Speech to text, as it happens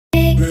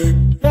Time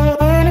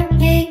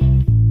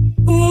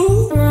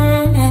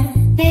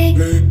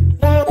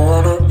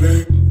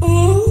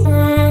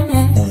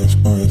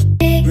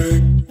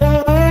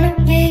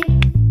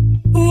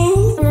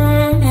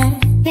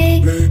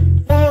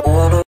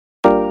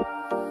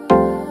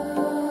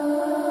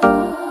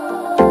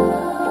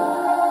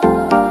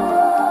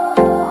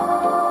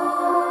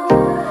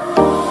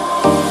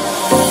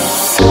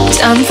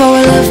for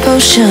a love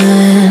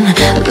potion,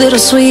 a little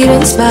sweet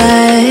and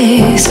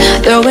spice.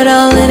 Throw it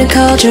all in a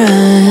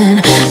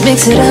cauldron,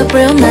 mix it up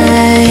real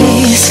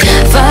nice.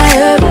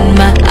 Fire in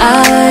my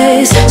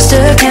eyes,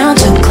 stir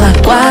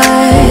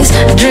counterclockwise.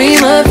 I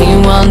dream of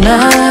you all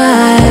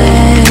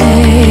night.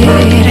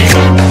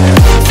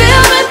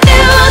 Feel the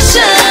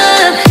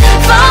devotion,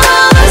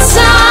 follow the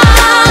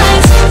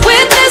signs.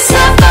 With this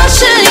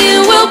devotion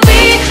you will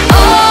be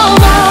all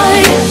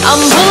mine. I'm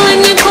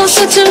pulling you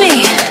closer to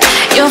me,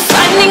 you're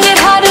finding it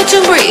harder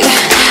to breathe.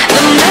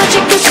 The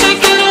magic is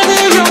taking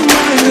over your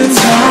mind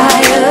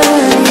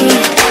entirely.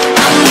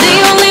 I'm the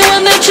only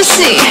one that you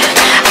see.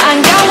 I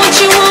got what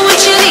you want,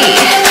 what you need.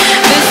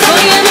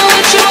 Before you know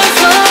it, you are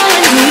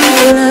falling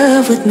in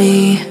love with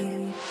me.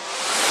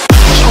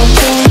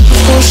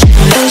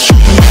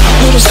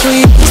 Little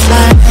sweet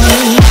spice.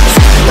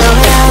 Love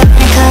it out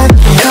and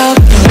cut.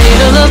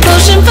 Made a love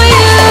potion for you.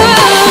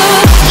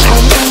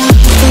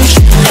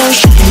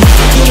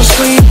 Little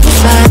sweet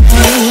spice.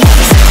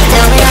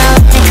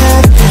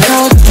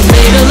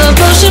 Made a love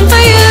potion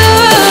for you.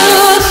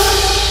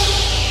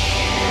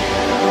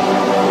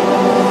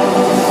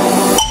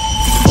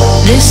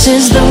 This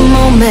is the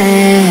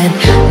moment,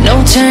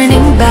 no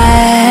turning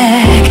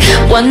back.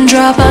 One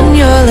drop on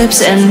your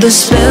lips and the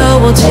spell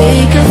will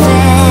take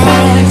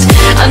effect.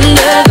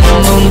 Under the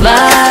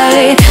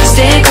moonlight,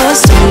 stay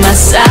close to my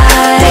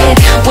side.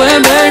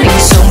 We're burning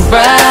so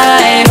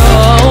bright.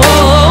 Oh,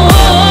 oh, oh,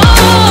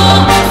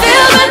 oh.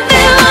 Feel the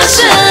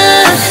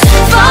devotion,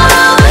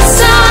 follow the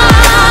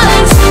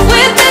signs.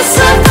 With this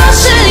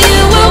devotion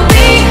you will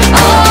be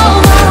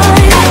all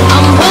mine.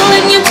 I'm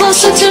pulling you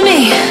closer to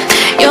me,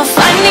 you're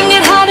finding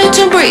it harder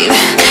to breathe.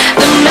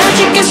 The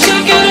magic is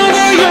taking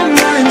over your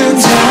mind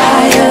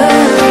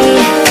entirely.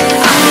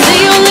 I'm the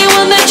only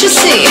one that you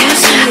see.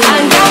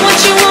 I got what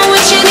you want,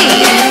 what you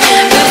need.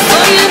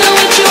 Before you know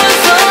it, you are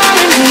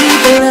falling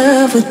deep in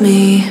love with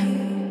me.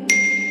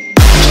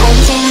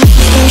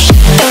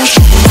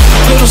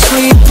 Little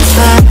sweet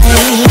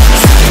spice.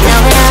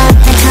 Now that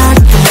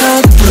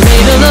I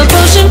made a love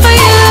potion for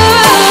you.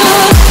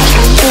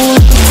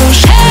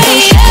 Hey,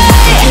 hey.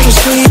 Little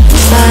sweet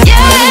spice. Yeah.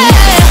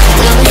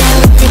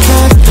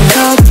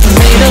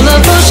 Made a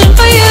love potion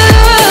for you.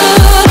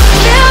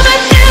 Feel the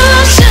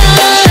devotion,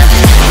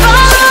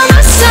 follow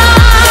the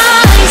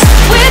signs.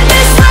 With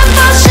this love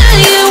potion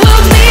you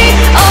will be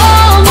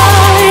all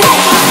mine.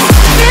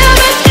 Feel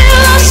the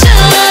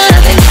devotion,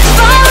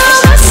 follow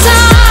the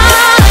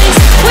signs.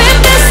 With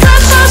this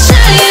love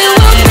potion you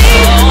will be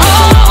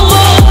all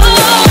mine.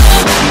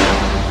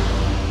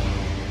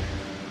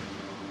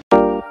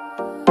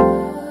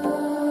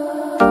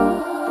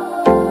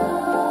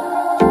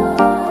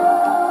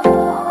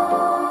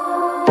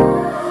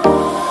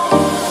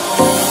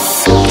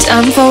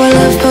 Time for a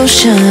love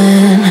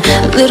potion,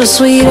 a little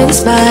sweet and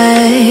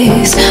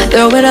spice.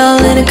 Throw it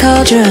all in a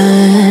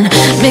cauldron,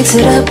 mix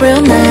it up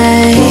real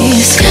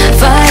nice.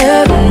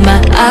 Fire in my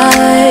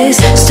eyes,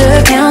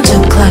 stir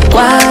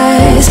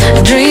counterclockwise.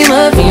 I dream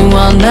of you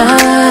all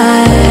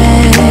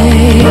night.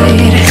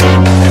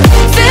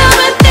 Feel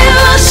the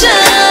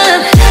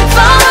devotion,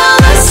 follow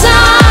the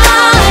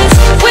signs.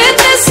 With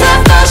this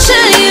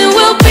devotion you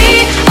will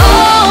be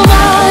all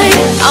mine.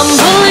 I'm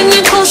pulling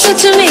you closer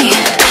to me,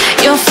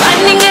 you're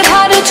finding it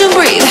harder to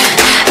breathe.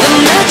 The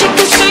magic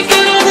is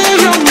taking over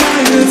your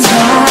mind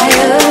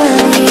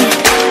entirely.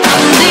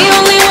 I'm the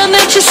only one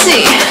that you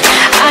see.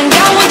 I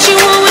got what you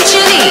want, what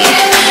you need.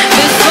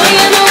 Before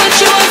you know it,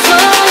 you are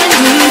falling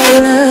deep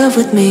in love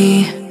with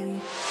me.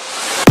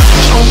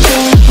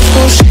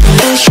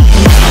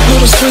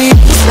 Little sweet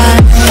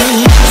spice.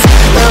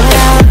 Love it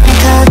out and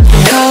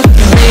cut.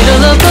 Made a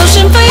love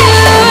potion for you.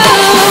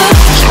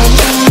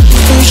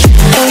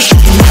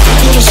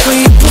 Little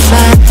sweet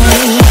spice.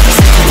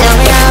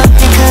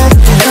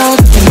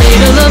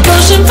 Made a love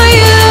potion for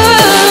you.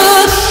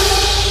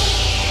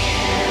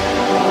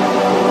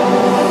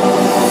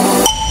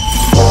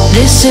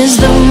 This is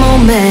the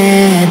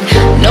moment,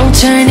 no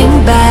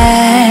turning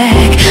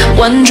back.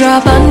 One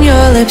drop on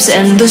your lips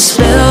and the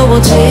spell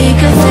will take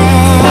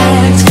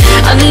effect.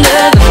 Under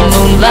the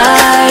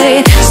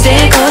moonlight,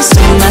 stay close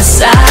to my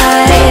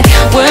side.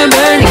 We're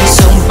burning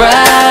so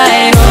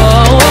bright.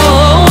 Oh, oh,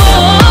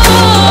 oh,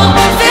 oh.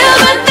 Feel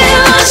the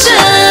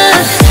devotion,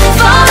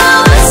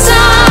 follow the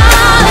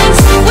signs.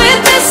 With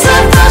this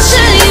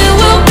devotion you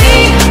will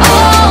be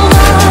all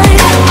mine.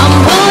 I'm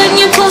pulling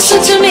you closer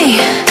to me,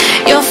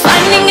 you're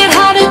finding it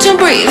harder to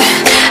breathe.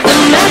 The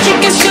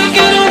magic is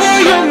taking over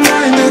your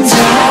mind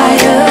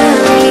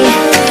entirely.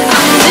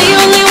 I'm the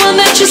only one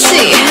that you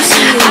see.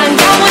 I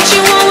got what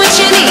you want, what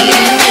you need.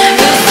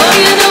 Before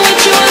you know it,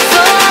 you are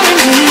falling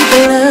deep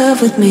in love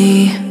with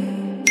me.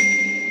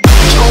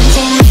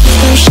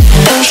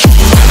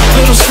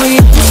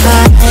 sweet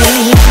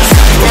spice.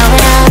 Now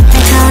that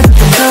I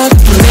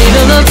made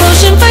a love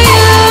potion for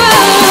you.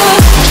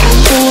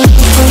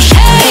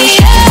 Hey,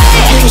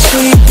 hey,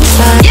 sweet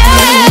spice. Yeah.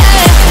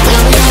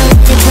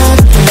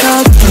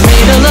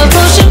 Made a love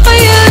potion for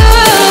you.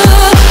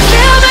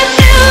 Feel the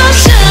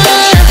devotion,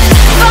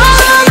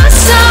 follow the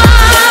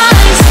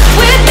signs.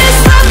 With this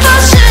love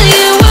potion,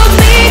 you will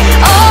be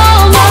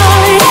all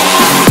mine.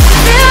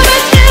 Feel the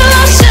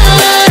devotion,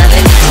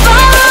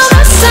 follow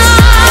the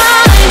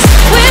signs.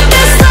 With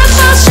this love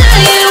potion,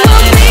 you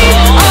will be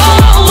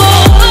all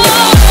mine.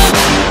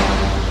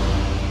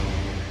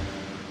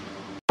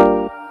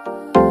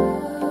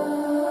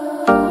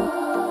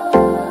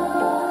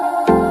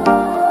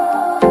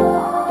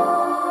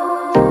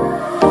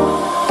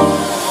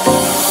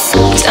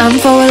 Time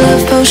for a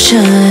love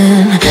potion,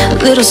 a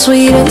little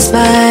sweet and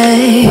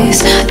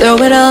spice. Throw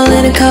it all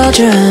in a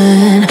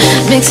cauldron,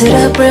 mix it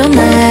up real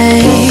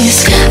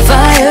nice.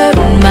 Fire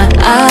in my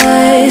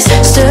eyes,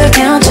 stir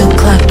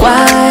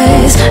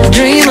counterclockwise.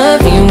 Dream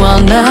of you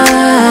all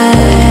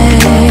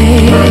night.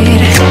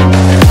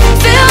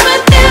 Feel the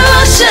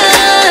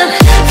devotion,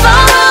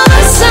 follow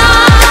the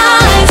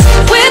signs.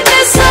 With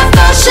this love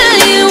potion,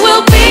 you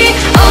will be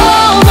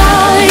all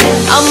mine.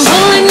 I'm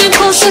pulling you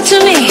closer to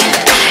me.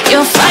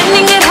 You're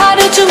finding it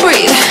harder to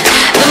breathe.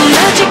 The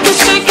magic is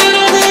taking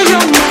over your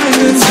mind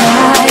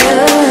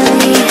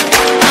entirely.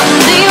 I'm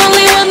the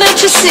only one that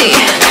you see.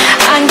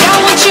 I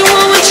got what you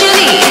want, what you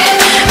need.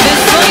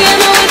 Before you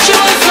know it, you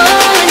are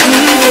falling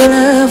in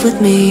love with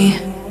me.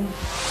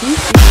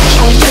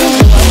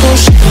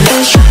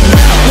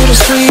 Little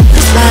sweet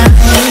spice.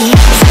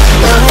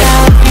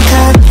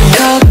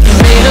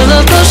 Made a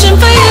love potion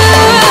for you.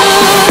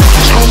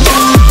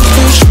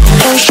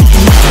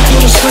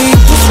 Little sweet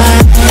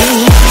spice.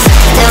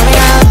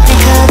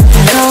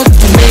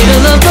 Made a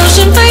love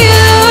potion for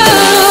you.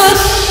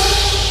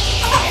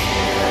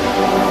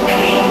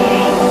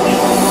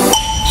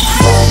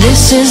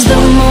 This is the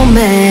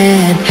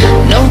moment,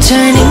 no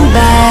turning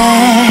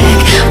back.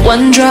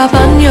 One drop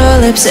on your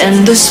lips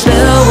and the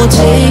spell will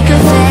take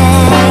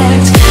effect.